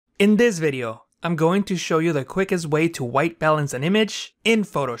In this video, I'm going to show you the quickest way to white balance an image in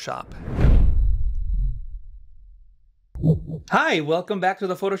Photoshop. Hi, welcome back to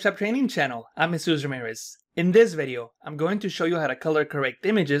the Photoshop training channel. I'm Jesus Ramirez. In this video, I'm going to show you how to color correct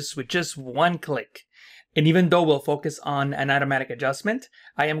images with just one click. And even though we'll focus on an automatic adjustment,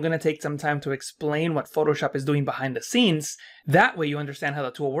 I am going to take some time to explain what Photoshop is doing behind the scenes. That way you understand how the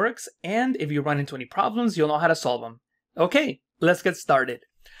tool works, and if you run into any problems, you'll know how to solve them. Okay, let's get started.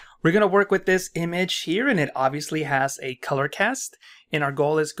 We're going to work with this image here, and it obviously has a color cast, and our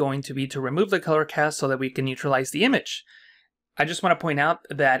goal is going to be to remove the color cast so that we can neutralize the image. I just want to point out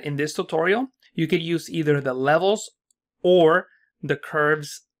that in this tutorial, you could use either the levels or the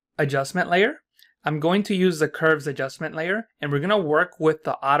curves adjustment layer. I'm going to use the curves adjustment layer, and we're going to work with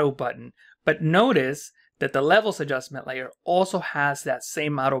the auto button. But notice that the levels adjustment layer also has that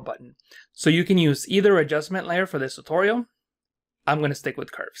same auto button. So you can use either adjustment layer for this tutorial. I'm going to stick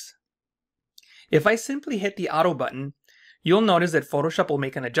with curves. If I simply hit the auto button, you'll notice that Photoshop will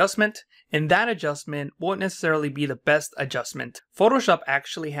make an adjustment, and that adjustment won't necessarily be the best adjustment. Photoshop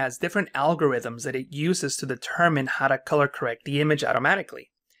actually has different algorithms that it uses to determine how to color correct the image automatically.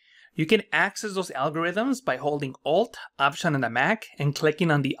 You can access those algorithms by holding Alt Option on the Mac and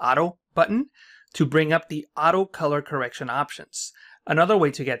clicking on the Auto button to bring up the Auto Color Correction options. Another way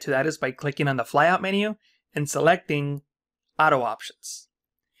to get to that is by clicking on the flyout menu and selecting Auto Options.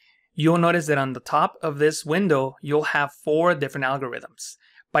 You'll notice that on the top of this window, you'll have 4 different algorithms.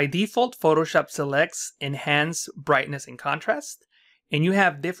 By default, Photoshop selects Enhance Brightness and Contrast, and you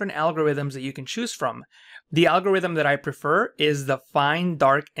have different algorithms that you can choose from. The algorithm that I prefer is the Find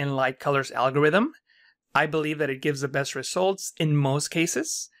Dark and Light Colors algorithm. I believe that it gives the best results in most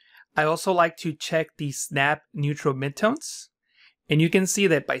cases. I also like to check the Snap Neutral Midtones, and you can see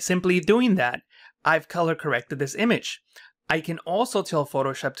that by simply doing that, I've color corrected this image. I can also tell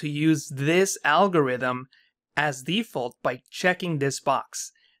Photoshop to use this algorithm as default by checking this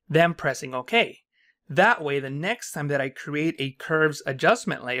box, then pressing OK. That way, the next time that I create a curves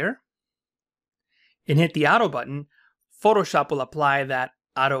adjustment layer and hit the auto button, Photoshop will apply that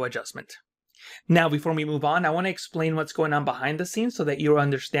auto adjustment. Now, before we move on, I want to explain what's going on behind the scenes so that you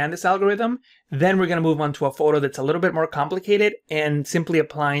understand this algorithm. Then we're going to move on to a photo that's a little bit more complicated, and simply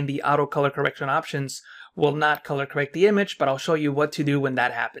applying the auto color correction options will not color correct the image, but I'll show you what to do when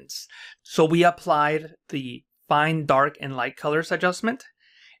that happens. So we applied the Find Dark and Light Colors adjustment,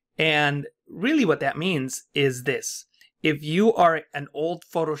 and really what that means is this. If you are an old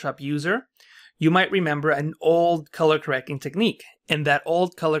Photoshop user, you might remember an old color correcting technique, and that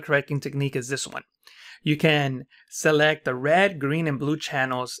old color correcting technique is this one. You can select the red, green, and blue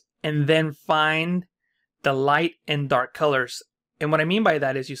channels and then find the light and dark colors. And what I mean by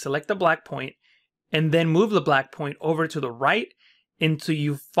that is you select the black point and then move the black point over to the right until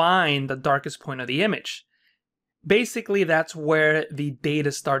you find the darkest point of the image. Basically, that's where the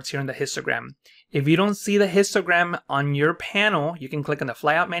data starts here in the histogram. If you don't see the histogram on your panel, you can click on the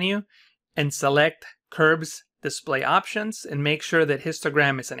flyout menu and select Curves Display Options and make sure that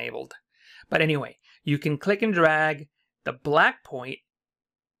histogram is enabled. But anyway, you can click and drag the black point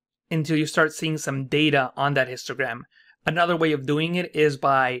until you start seeing some data on that histogram. Another way of doing it is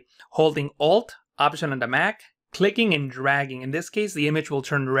by holding Alt Option on the Mac, clicking and dragging. In this case, the image will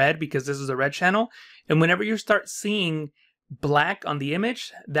turn red because this is a red channel. And whenever you start seeing black on the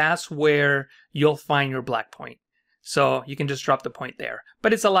image, that's where you'll find your black point. So you can just drop the point there.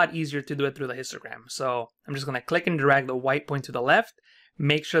 But it's a lot easier to do it through the histogram. So I'm just going to click and drag the white point to the left,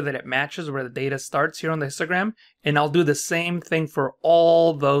 make sure that it matches where the data starts here on the histogram, and I'll do the same thing for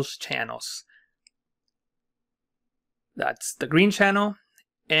all those channels. That's the green channel,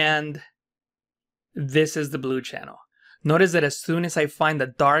 and this is the blue channel. Notice that as soon as I find the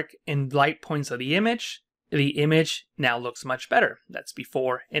dark and light points of the image now looks much better. That's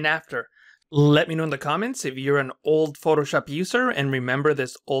before and after. Let me know in the comments if you're an old Photoshop user and remember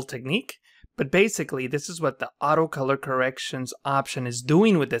this old technique. But basically, this is what the auto color corrections option is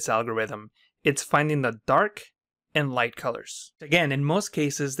doing with this algorithm. It's finding the dark and light colors. Again, in most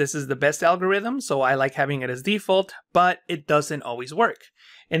cases, this is the best algorithm, so I like having it as default, but it doesn't always work.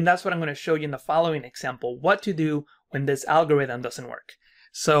 And that's what I'm going to show you in the following example, what to do when this algorithm doesn't work.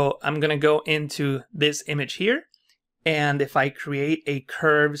 So I'm going to go into this image here, and if I create a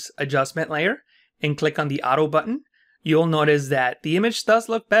curves adjustment layer and click on the auto button, you'll notice that the image does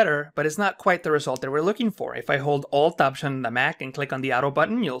look better, but it's not quite the result that we're looking for. If I hold Alt Option on the Mac and click on the auto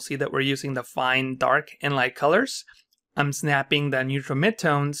button, you'll see that we're using the Find Dark and Light Colors. I'm snapping the neutral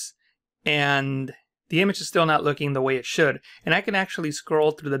midtones, and the image is still not looking the way it should. And I can actually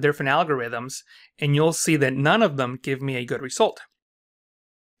scroll through the different algorithms, and you'll see that none of them give me a good result.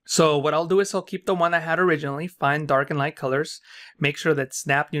 So what I'll do is I'll keep the one I had originally, find dark and light colors, make sure that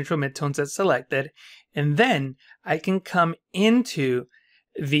snap neutral midtones is selected, and then I can come into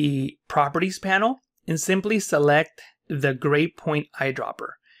the properties panel and simply select the gray point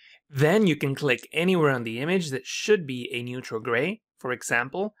eyedropper. Then you can click anywhere on the image that should be a neutral gray, for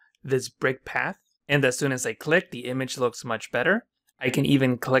example, this brick path. And as soon as I click, the image looks much better. I can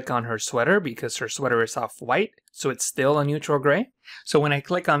even click on her sweater because her sweater is off-white, so it's still a neutral gray. So when I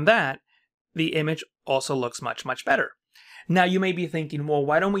click on that, the image also looks much, much better. Now you may be thinking, well,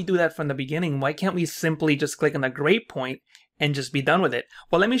 why don't we do that from the beginning? Why can't we simply just click on the gray point and just be done with it?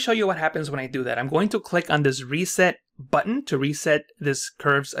 Well, let me show you what happens when I do that. I'm going to click on this reset button to reset this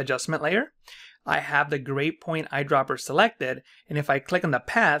curves adjustment layer. I have the gray point eyedropper selected, and if I click on the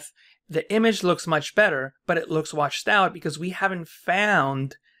path, the image looks much better, but it looks washed out because we haven't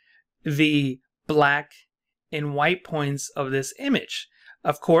found the black and white points of this image.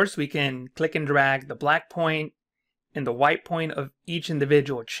 Of course, we can click and drag the black point and the white point of each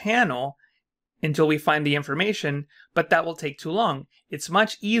individual channel until we find the information, but that will take too long. It's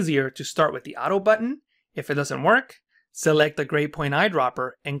much easier to start with the auto button. If it doesn't work, select the gray point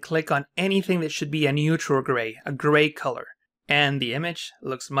eyedropper and click on anything that should be a neutral gray, a gray color. And the image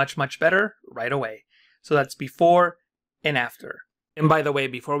looks much, much better right away. So that's before and after. And by the way,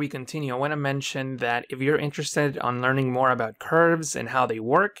 before we continue, I want to mention that if you're interested on learning more about curves and how they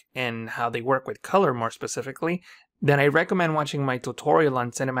work with color more specifically, then I recommend watching my tutorial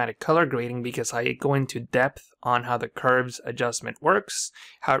on cinematic color grading because I go into depth on how the curves adjustment works,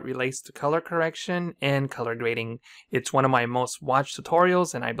 how it relates to color correction and color grading. It's one of my most watched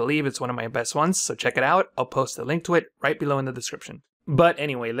tutorials and I believe it's one of my best ones, so check it out. I'll post a link to it right below in the description. But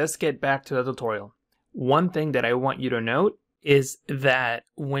anyway, let's get back to the tutorial. One thing that I want you to note is that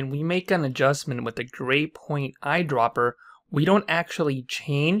when we make an adjustment with the gray point eyedropper, we don't actually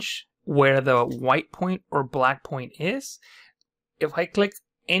change where the white point or black point is. If I click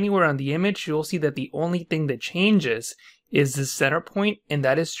anywhere on the image, you'll see that the only thing that changes is the center point, and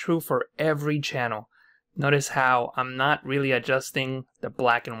that is true for every channel. Notice how I'm not really adjusting the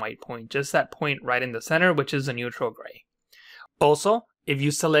black and white point, just that point right in the center, which is a neutral gray. Also, if you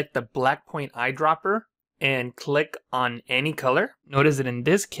select the black point eyedropper and click on any color, notice that in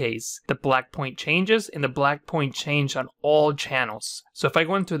this case, the black point changes and the black point changed on all channels. So if I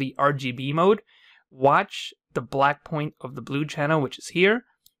go into the RGB mode, watch the black point of the blue channel, which is here,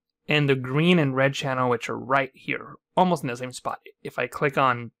 and the green and red channel, which are right here, almost in the same spot. If I click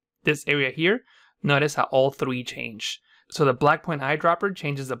on this area here, notice how all three change. So the black point eyedropper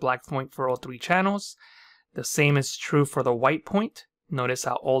changes the black point for all three channels. The same is true for the white point. Notice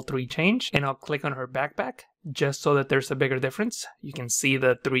how all three change, and I'll click on her backpack just so that there's a bigger difference. You can see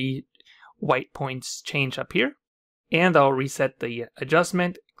the three white points change up here, and I'll reset the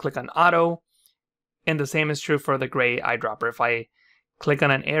adjustment, click on auto, and the same is true for the gray eyedropper. If I click on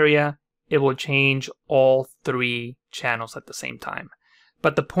an area, it will change all three channels at the same time.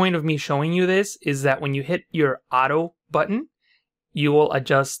 But the point of me showing you this is that when you hit your auto button, you will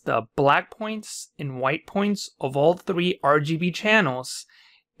adjust the black points and white points of all three RGB channels,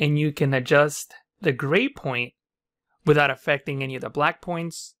 and you can adjust the gray point without affecting any of the black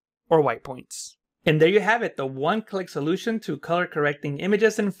points or white points. And there you have it, the one-click solution to color correcting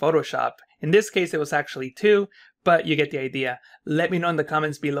images in Photoshop. In this case, it was actually two, but you get the idea. Let me know in the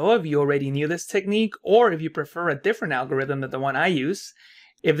comments below if you already knew this technique or if you prefer a different algorithm than the one I use.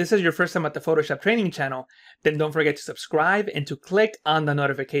 If this is your first time at the Photoshop Training channel, then don't forget to subscribe and to click on the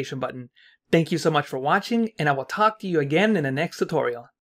notification button. Thank you so much for watching, and I will talk to you again in the next tutorial.